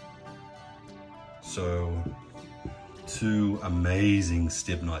 So 2 amazing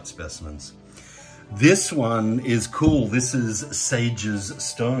stibnite specimens. This one is cool. This is Sage's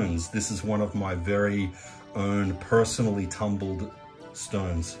stones. This is one of my very own personally tumbled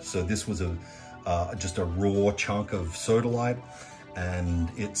stones. So this was just a raw chunk of sodalite, and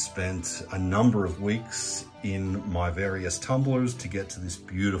it spent a number of weeks in my various tumblers to get to this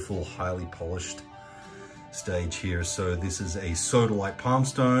beautiful, highly polished stage here. So this is a sodalite palm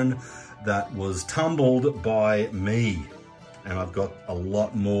stone that was tumbled by me, and I've got a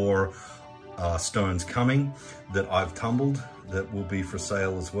lot more stones coming that I've tumbled that will be for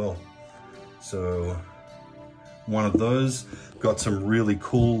sale as well. So one of those, got some really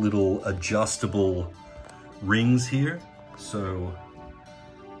cool little adjustable rings here. So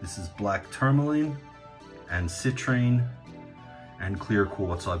this is black tourmaline and citrine and clear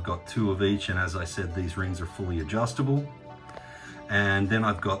quartz. I've got 2 of each, and as I said, these rings are fully adjustable. And then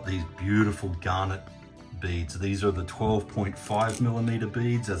I've got these beautiful garnet beads. These are the 12.5 millimeter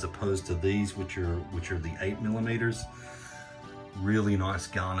beads as opposed to these, which are the 8 millimeters. Really nice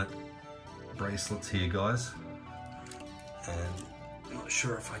garnet bracelets here, guys. And I'm not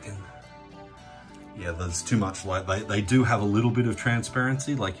sure if I can, yeah, there's too much light. They do have a little bit of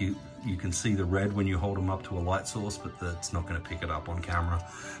transparency, like you can see the red when you hold them up to a light source, but that's not going to pick it up on camera.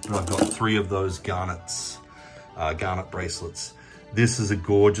 But I've got 3 of those garnet bracelets. This is a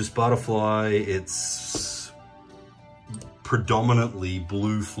gorgeous butterfly. It's predominantly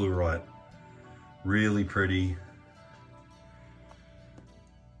blue fluorite. Really pretty.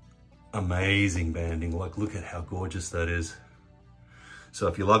 Amazing banding. Like, look at how gorgeous that is. So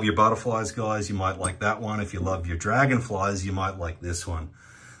if you love your butterflies, guys, you might like that one. If you love your dragonflies, you might like this one.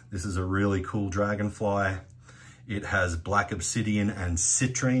 This is a really cool dragonfly. It has black obsidian and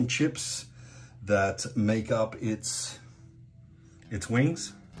citrine chips that make up its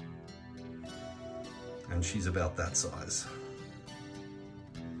wings. And she's about that size.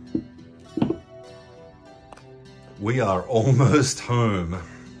 We are almost home.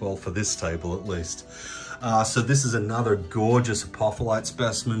 Well, for this table at least. So this is another gorgeous apophyllite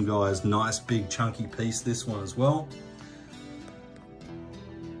specimen, guys. Nice big chunky piece, this one as well.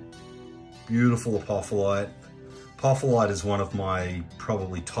 Beautiful apophyllite. Apophyllite is one of my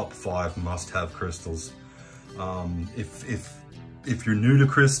probably top 5 must-have crystals. If you're new to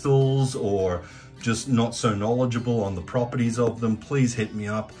crystals or just not so knowledgeable on the properties of them, please hit me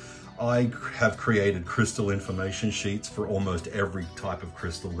up. I have created crystal information sheets for almost every type of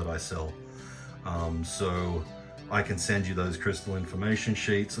crystal that I sell. So I can send you those crystal information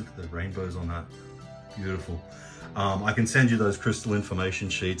sheets. Look at the rainbows on that. Beautiful. I can send you those crystal information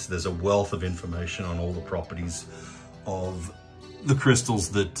sheets. There's a wealth of information on all the properties of the crystals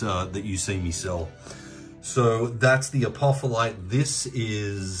that that you see me sell. So that's the apophyllite. This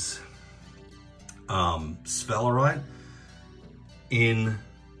is sphalerite in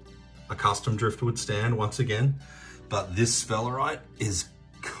a custom driftwood stand once again, but this sphalerite is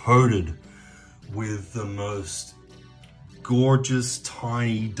coated with the most gorgeous,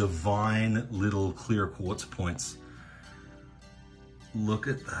 tiny, divine little clear quartz points. Look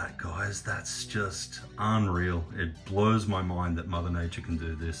at that, guys. That's just unreal. It blows my mind that Mother Nature can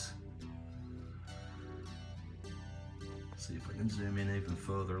do this. See if I can zoom in even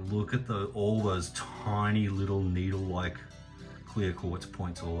further. Look at all those tiny little needle-like clear quartz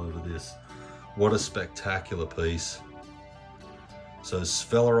points all over this. What a spectacular piece. So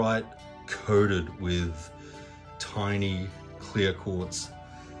sphalerite coated with tiny clear quartz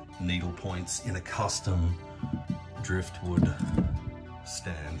needle points in a custom driftwood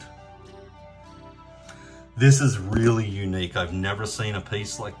stand. This is really unique. I've never seen a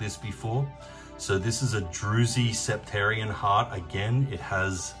piece like this before. So this is a Druzy septarian heart. Again, it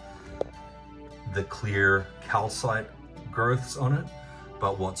has the clear calcite growths on it.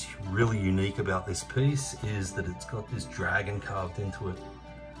 But what's really unique about this piece is that it's got this dragon carved into it.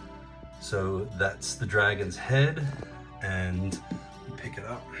 So that's the dragon's head, and you pick it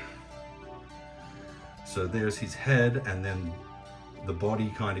up. So there's his head, and then the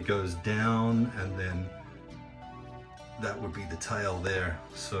body kind of goes down, and then that would be the tail there.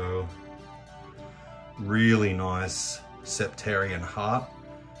 So really nice septarian heart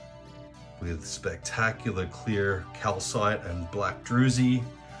with spectacular clear calcite and black druzy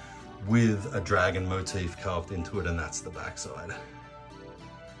with a dragon motif carved into it, and that's the backside.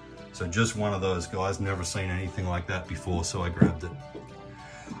 So just one of those, guys. Never seen anything like that before, so I grabbed it.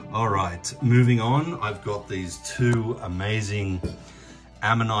 All right, moving on, I've got these two amazing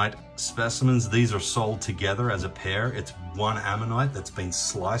ammonite specimens. These are sold together as a pair. It's one ammonite that's been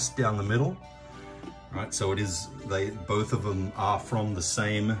sliced down the middle, right? So it is, both of them are from the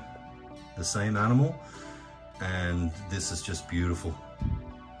same animal, and this is just beautiful.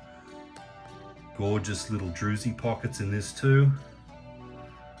 Gorgeous little druzy pockets in this too.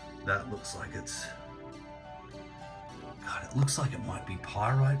 That looks like it's, God, it looks like it might be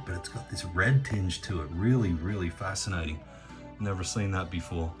pyrite, but it's got this red tinge to it. Really, really fascinating. Never seen that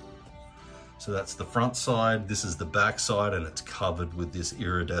before. So that's the front side. This is the back side, and it's covered with this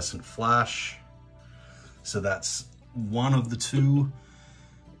iridescent flash. So that's one of the two.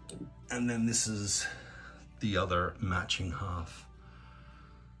 And then this is the other matching half.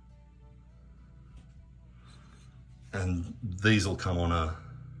 And these will come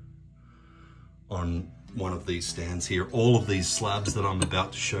on one of these stands here. All of these slabs that I'm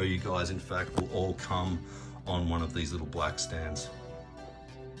about to show you guys, in fact, will all come on one of these little black stands.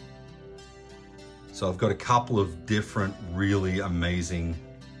 So I've got a couple of different really amazing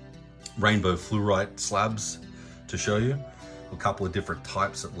rainbow fluorite slabs to show you. A couple of different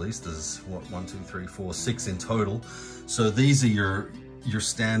types at least. There's what, 1, 2, 3, 4, 6 in total. So these are your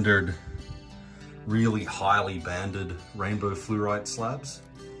standard, really highly banded rainbow fluorite slabs.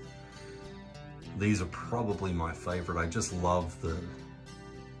 These are probably my favorite. I just love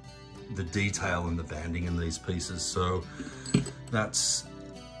the detail and the banding in these pieces. So that's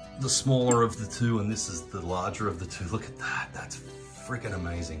the smaller of the two, and this is the larger of the two. Look at that, that's freaking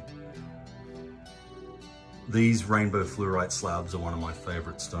amazing. These rainbow fluorite slabs are one of my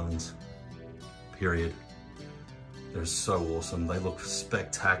favorite stones, period. They're so awesome. They look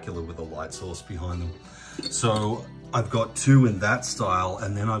spectacular with a light source behind them. So I've got 2 in that style,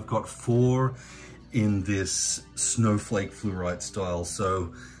 and then I've got 4 in this snowflake fluorite style.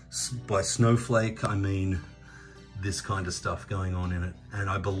 So by snowflake, I mean this kind of stuff going on in it. And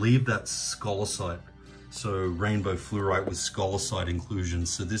I believe that's scholasite. So rainbow fluorite with scholasite inclusions.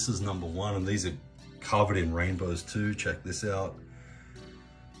 So this is number 1, and these are covered in rainbows too. Check this out.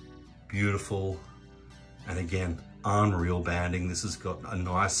 Beautiful. And again, unreal banding. This has got a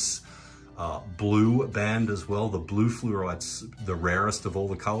nice blue band as well. The blue fluorite's the rarest of all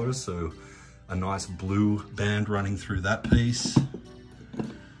the colors, so a nice blue band running through that piece.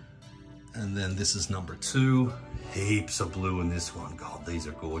 And then this is number 2. Heaps of blue in this one. God, these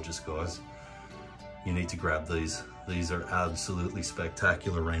are gorgeous, guys. You need to grab these. These are absolutely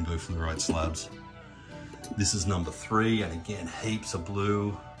spectacular rainbow fluorite slabs. This is number 3, and again, heaps of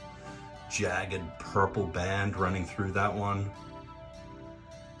blue, jagged purple band running through that one.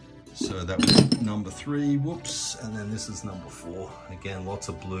 So that was number 3, whoops, and then this is number 4. Again, lots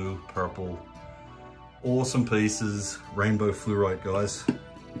of blue, purple, awesome pieces, rainbow fluorite, guys.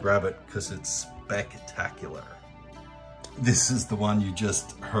 Grab it, because it's spectacular. This is the one you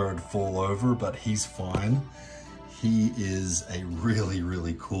just heard fall over, but he's fine. He is a really,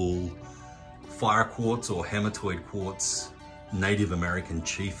 really cool fire quartz or hematoid quartz Native American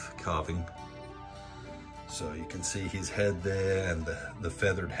chief carving. So you can see his head there and the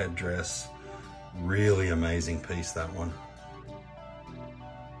feathered headdress. Really amazing piece, that one.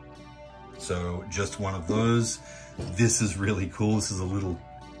 So just one of those. This is really cool. This is a little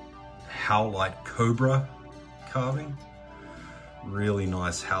howlite cobra carving. Really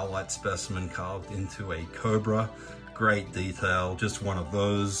nice howlite specimen carved into a cobra. Great detail, just one of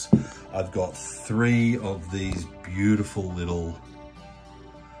those. I've got 3 of these beautiful little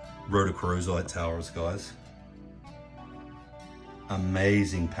rhodochrosite towers, guys.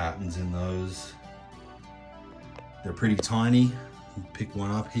 Amazing patterns in those. They're pretty tiny. Pick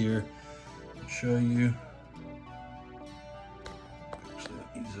one up here and show you. Actually,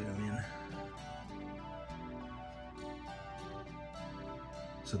 let me zoom in.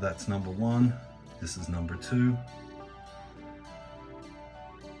 So that's number 1. This is number 2.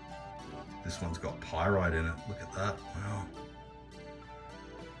 This one's got pyrite in it. Look at that. Wow.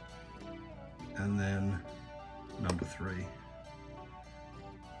 And then number 3.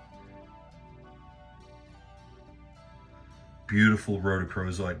 Beautiful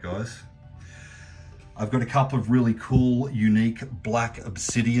rhodochrosite, guys. I've got a couple of really cool, unique black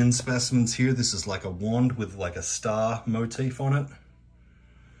obsidian specimens here. This is like a wand with like a star motif on it.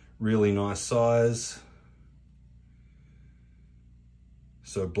 Really nice size.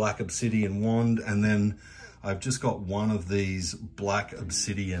 So black obsidian wand, and then I've just got one of these black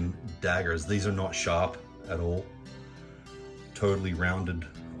obsidian daggers. These are not sharp at all. Totally rounded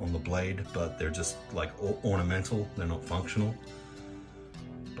on the blade, but they're just like ornamental. They're not functional.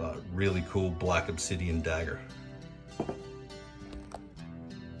 But really cool black obsidian dagger.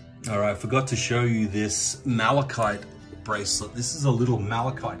 All right, I forgot to show you this malachite bracelet. This is a little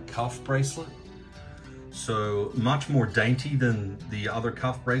malachite cuff bracelet. So much more dainty than the other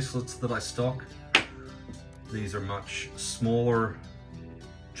cuff bracelets that I stock. These are much smaller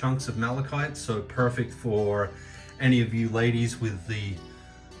chunks of malachite, so perfect for any of you ladies with the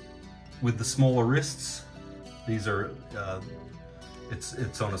smaller wrists. These are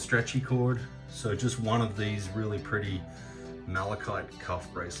it's on a stretchy cord, so just one of these really pretty malachite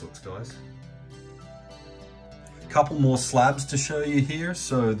cuff bracelets, guys. Couple more slabs to show you here.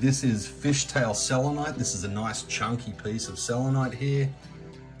 So this is fishtail selenite. This is a nice chunky piece of selenite here.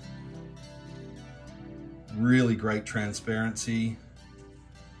 Really great transparency.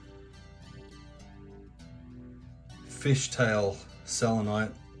 Fishtail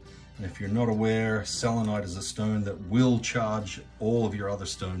selenite. And if you're not aware, selenite is a stone that will charge all of your other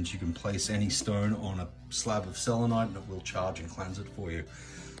stones. You can place any stone on a slab of selenite and it will charge and cleanse it for you.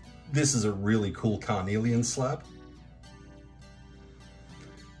 This is a really cool carnelian slab.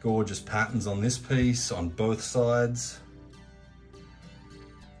 Gorgeous patterns on this piece, on both sides.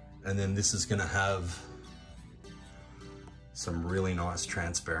 And then this is gonna have some really nice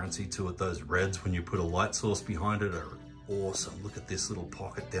transparency to it. Those reds, when you put a light source behind it, are awesome. Look at this little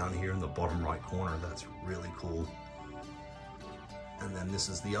pocket down here in the bottom right corner. That's really cool. And then this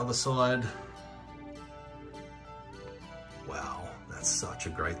is the other side. Wow, that's such a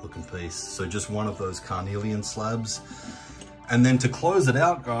great looking piece. So just one of those carnelian slabs. And then to close it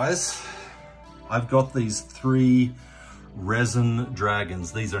out, guys, I've got these 3 resin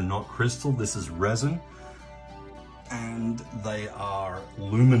dragons. These are not crystal, this is resin. And they are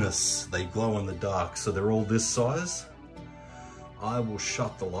luminous. They glow in the dark, so they're all this size. I will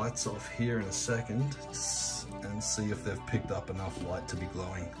shut the lights off here in a second and see if they've picked up enough light to be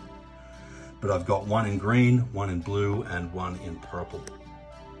glowing. But I've got one in green, one in blue, and one in purple.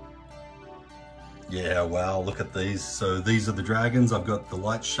 Yeah, wow, look at these. So these are the dragons. I've got the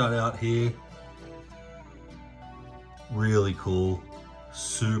lights shut out here. Really cool,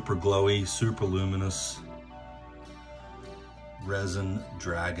 super glowy, super luminous. Resin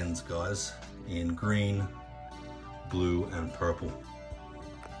dragons, guys, in green, blue, and purple.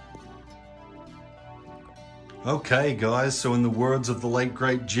 Okay, guys, so in the words of the late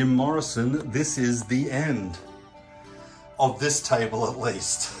great Jim Morrison, this is the end of this table, at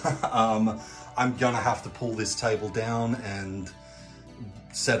least. I'm gonna have to pull this table down and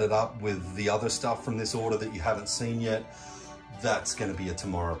set it up with the other stuff from this order that you haven't seen yet. That's gonna be a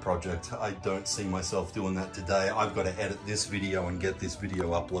tomorrow project. I don't see myself doing that today. I've got to edit this video and get this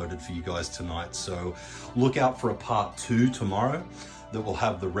video uploaded for you guys tonight. So look out for a part 2 tomorrow that will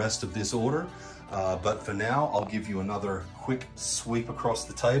have the rest of this order. But for now, I'll give you another quick sweep across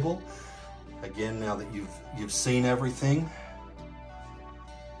the table. Again, now that you've seen everything,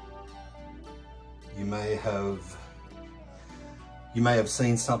 you may have You may have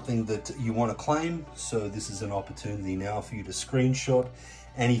seen something that you want to claim, so this is an opportunity now for you to screenshot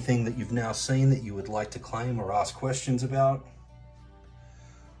anything that you've now seen that you would like to claim or ask questions about.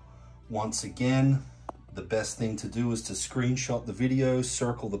 Once again, the best thing to do is to screenshot the video,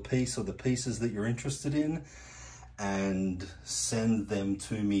 circle the piece or the pieces that you're interested in, and send them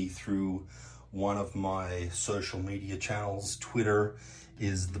to me through one of my social media channels. Twitter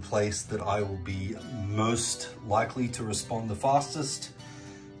is the place that I will be most likely to respond the fastest,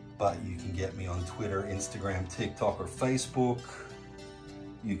 but you can get me on Twitter, Instagram, TikTok, or Facebook.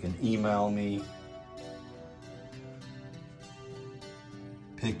 You can email me.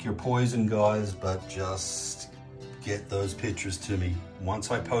 Pick your poison, guys, but just get those pictures to me. Once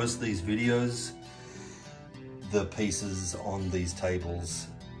I post these videos, the pieces on these tables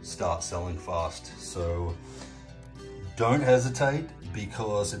start selling fast. So don't hesitate,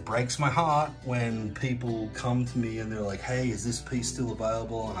 because it breaks my heart when people come to me and they're like, hey, is this piece still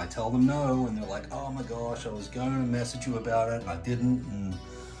available? And I tell them no, and they're like, oh my gosh, I was going to message you about it and I didn't, and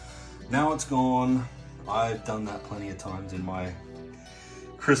now it's gone. I've done that plenty of times in my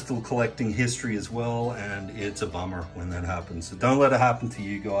crystal collecting history as well, and it's a bummer when that happens. So don't let it happen to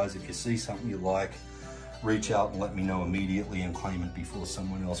you guys. If you see something you like, reach out and let me know immediately and claim it before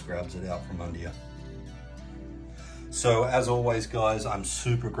someone else grabs it out from under you. So as always, guys, I'm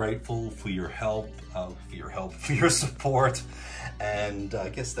super grateful for your help, for your support, and I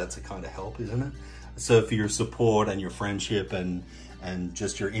guess that's a kind of help, isn't it? So for your support and your friendship and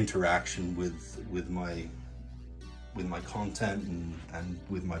just your interaction with my content and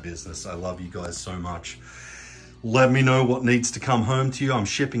with my business. I love you guys so much. Let me know what needs to come home to you. I'm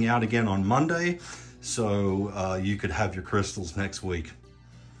shipping out again on Monday, so you could have your crystals next week.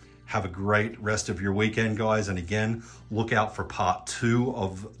 Have a great rest of your weekend, guys. And again, look out for part 2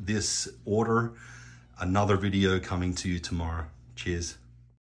 of this order. Another video coming to you tomorrow. Cheers.